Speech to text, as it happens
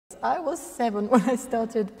I was 7 when I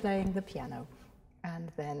started playing the piano,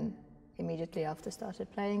 and then immediately after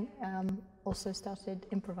started playing, also started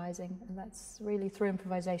improvising, and that's really through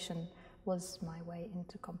improvisation was my way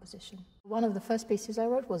into composition. One of the first pieces I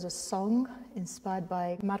wrote was a song inspired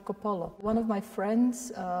by Marco Polo. One of my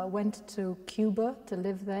friends went to Cuba to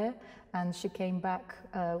live there, and she came back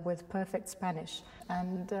with perfect Spanish.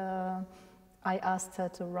 And I asked her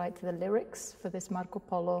to write the lyrics for this Marco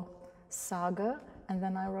Polo saga, and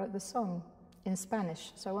then I wrote the song in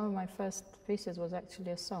Spanish. So one of my first pieces was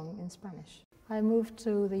actually a song in Spanish. I moved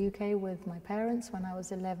to the UK with my parents when I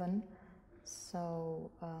was 11,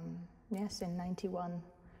 so yes, in 91,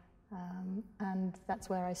 and that's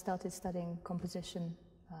where I started studying composition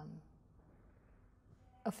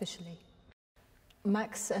officially.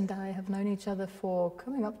 Max and I have known each other for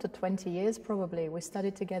coming up to 20 years probably. We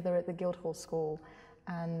studied together at the Guildhall School,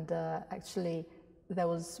 and actually there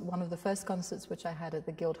was one of the first concerts which I had at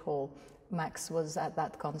the Guildhall. Max was at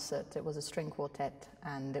that concert. It was a string quartet,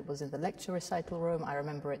 and it was in the lecture recital room. I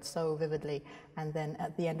remember it so vividly. And then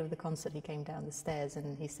at the end of the concert, he came down the stairs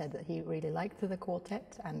and he said that he really liked the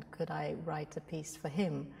quartet, and could I write a piece for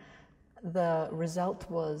him. The result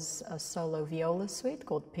was a solo viola suite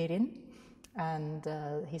called Pirin, and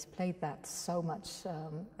he's played that so much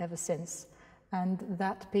ever since. And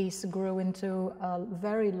that piece grew into a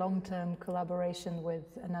very long-term collaboration with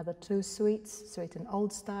another 2 suites, a suite in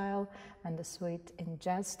old style and a suite in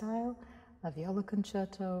jazz style, a viola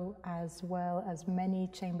concerto, as well as many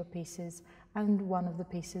chamber pieces, and one of the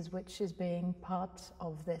pieces which is being part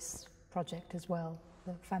of this project as well,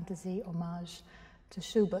 the Fantasy Homage to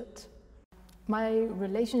Schubert. My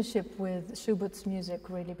relationship with Schubert's music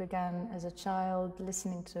really began as a child,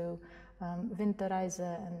 listening to Winterreise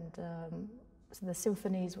and the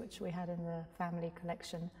symphonies which we had in the family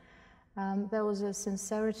collection. There was a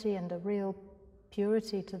sincerity and a real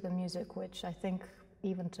purity to the music which I think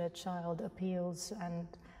even to a child appeals and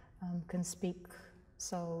can speak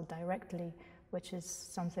so directly, which is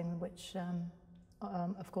something which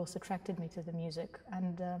of course attracted me to the music.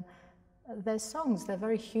 And their songs, they're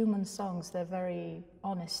very human songs, they're very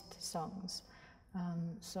honest songs.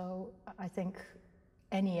 So I think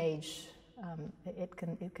any age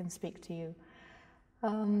it can speak to you.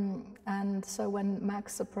 And so when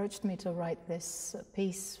Max approached me to write this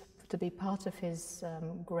piece to be part of his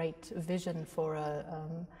great vision for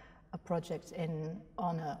a project in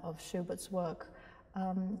honor of Schubert's work,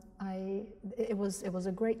 it was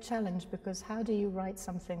a great challenge, because how do you write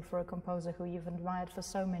something for a composer who you've admired for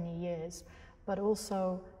so many years, but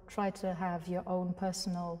also try to have your own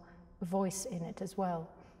personal voice in it as well?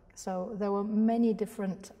 So there were many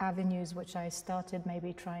different avenues which I started,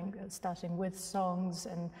 maybe starting with songs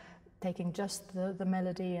and taking just the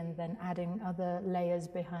melody and then adding other layers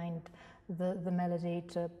behind the melody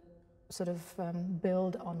to sort of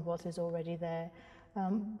build on what is already there.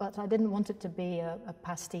 But I didn't want it to be a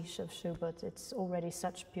pastiche of Schubert. It's already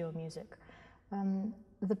such pure music.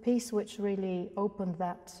 The piece which really opened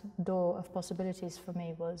that door of possibilities for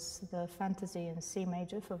me was the Fantasy in C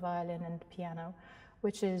major for violin and piano,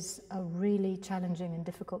 which is a really challenging and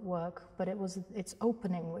difficult work, but it was its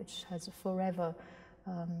opening which has forever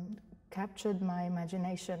captured my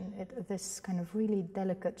imagination. This kind of really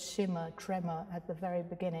delicate shimmer, tremor at the very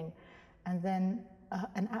beginning, and then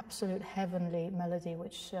an absolute heavenly melody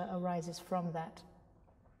which arises from that.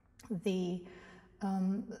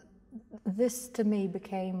 This to me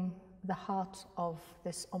became the heart of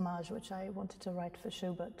this homage which I wanted to write for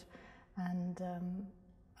Schubert, and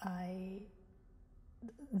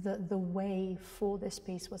the way for this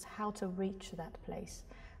piece was how to reach that place.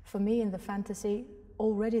 For me, in the Fantasy,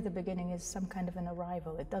 already the beginning is some kind of an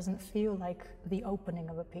arrival. It doesn't feel like the opening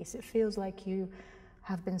of a piece. It feels like you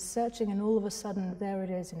have been searching, and all of a sudden there it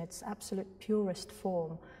is in its absolute purest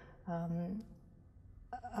form,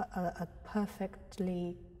 a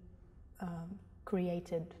perfectly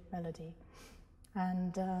created melody.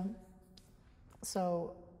 And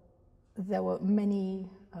so there were many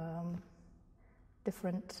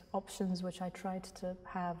different options which I tried to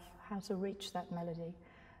have, how to reach that melody.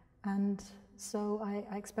 And so I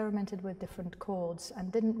experimented with different chords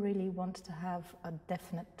and didn't really want to have a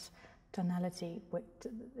definite tonality.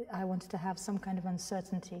 I wanted to have some kind of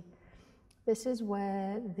uncertainty. This is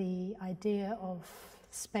where the idea of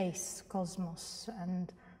space, cosmos,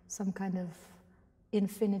 and some kind of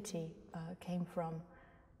infinity came from.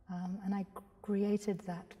 And I created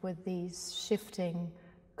that with these shifting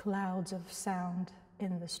clouds of sound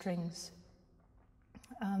in the strings,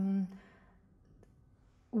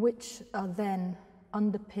 which are then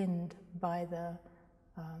underpinned by the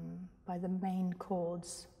by the main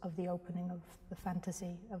chords of the opening of the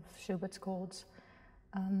Fantasy of Schubert's chords.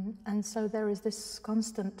 And so there is this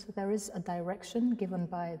constant, there is a direction given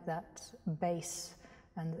by that bass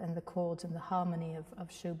and the chords and the harmony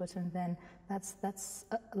of Schubert, and then that's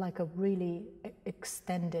like a really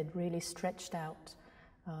extended, really stretched out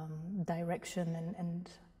direction, and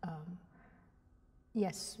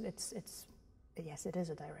yes, it is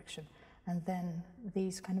a direction. And then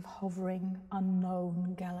these kind of hovering,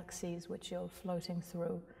 unknown galaxies which you're floating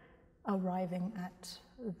through, arriving at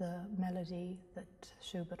the melody that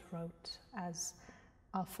Schubert wrote as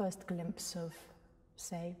our first glimpse of,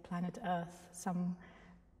 say, planet Earth, some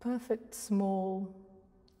perfect small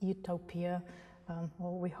utopia,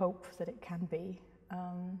 or we hope that it can be,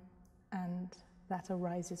 and that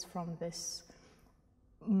arises from this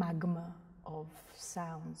magma of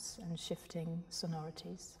sounds and shifting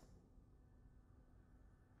sonorities.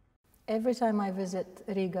 Every time I visit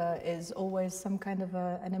Riga is always some kind of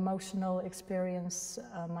an emotional experience.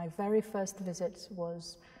 My very first visit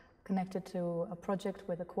was connected to a project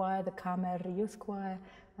with a choir, the Kamer Youth Choir,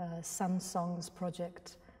 Sun Songs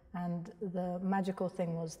project. And the magical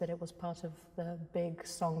thing was that it was part of the big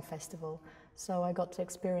song festival. So I got to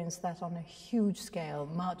experience that on a huge scale,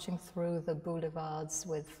 marching through the boulevards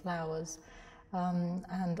with flowers.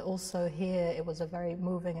 And also here it was a very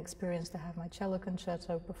moving experience to have my cello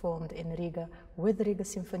concerto performed in Riga with Riga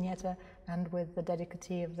Sinfonietta and with the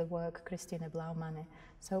dedicatee of the work, Christine Blaumane.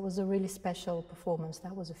 So it was a really special performance.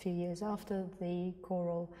 That was a few years after the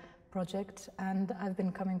choral project, and I've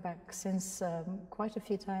been coming back since quite a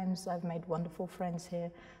few times. I've made wonderful friends here.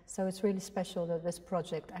 So it's really special that this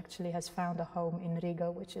project actually has found a home in Riga,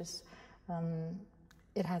 which is,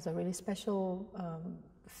 it has a really special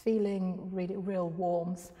feeling, really real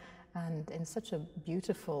warmth, and in such a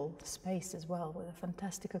beautiful space as well, with a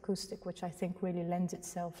fantastic acoustic, which I think really lends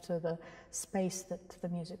itself to the space that the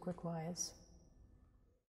music requires.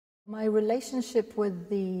 My relationship with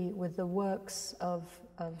the works of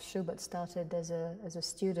Schubert started as a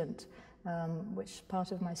student, which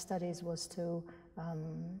part of my studies was to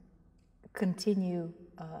continue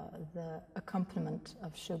the accompaniment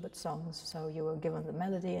of Schubert songs. So you were given the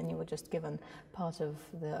melody and you were just given part of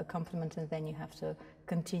the accompaniment, and then you have to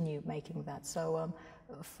continue making that. So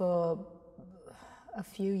for a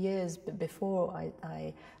few years before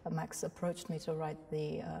Max approached me to write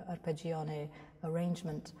the Arpeggione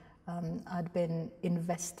arrangement, I'd been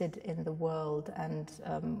invested in the world and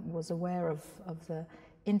was aware of the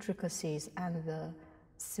intricacies and the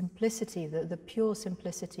simplicity, the pure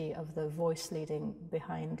simplicity of the voice leading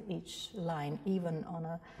behind each line, even on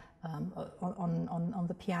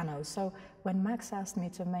the piano. So when Max asked me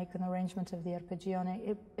to make an arrangement of the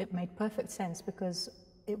Arpeggione, it made perfect sense, because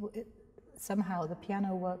somehow the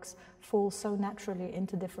piano works fall so naturally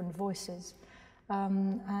into different voices.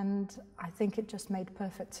 And I think it just made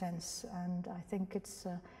perfect sense, and I think it's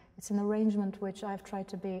an arrangement which I've tried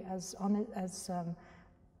to be as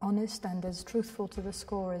honest and as truthful to the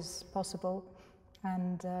score as possible,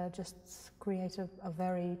 and just create a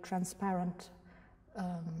very transparent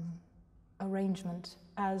arrangement,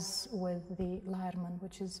 as with the Leiermann,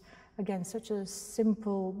 which is again such a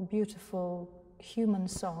simple, beautiful human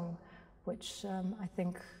song, which I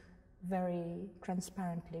think very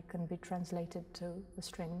transparently can be translated to the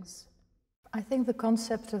strings. I think the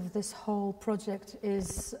concept of this whole project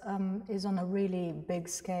is on a really big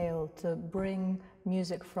scale, to bring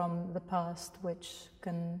music from the past, which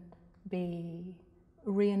can be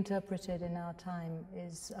reinterpreted in our time,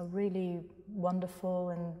 is a really wonderful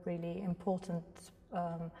and really important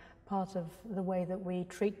part of the way that we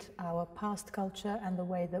treat our past culture and the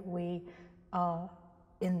way that we are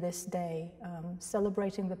in this day,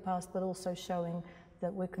 celebrating the past but also showing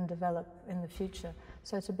that we can develop in the future.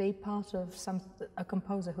 So to be part of a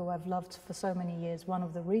composer who I've loved for so many years, one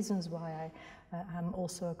of the reasons why I am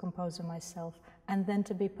also a composer myself, and then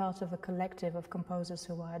to be part of a collective of composers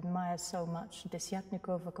who I admire so much.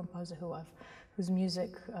 Desyatnikov, a composer whose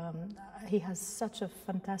music, he has such a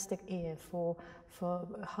fantastic ear for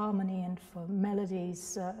harmony and for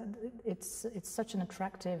melodies. It's such an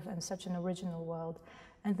attractive and such an original world.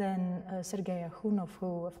 And then Sergei Akhunov,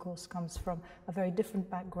 who of course comes from a very different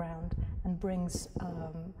background and brings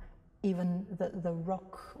even the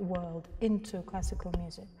rock world into classical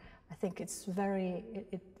music. I think it's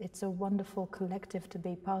it's a wonderful collective to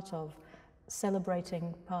be part of,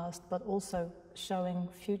 celebrating past but also showing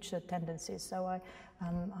future tendencies. So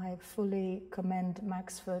I fully commend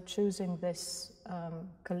Max for choosing this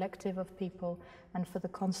collective of people and for the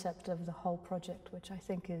concept of the whole project, which I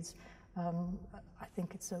think is I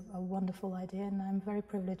think it's a wonderful idea, and I'm very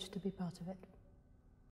privileged to be part of it.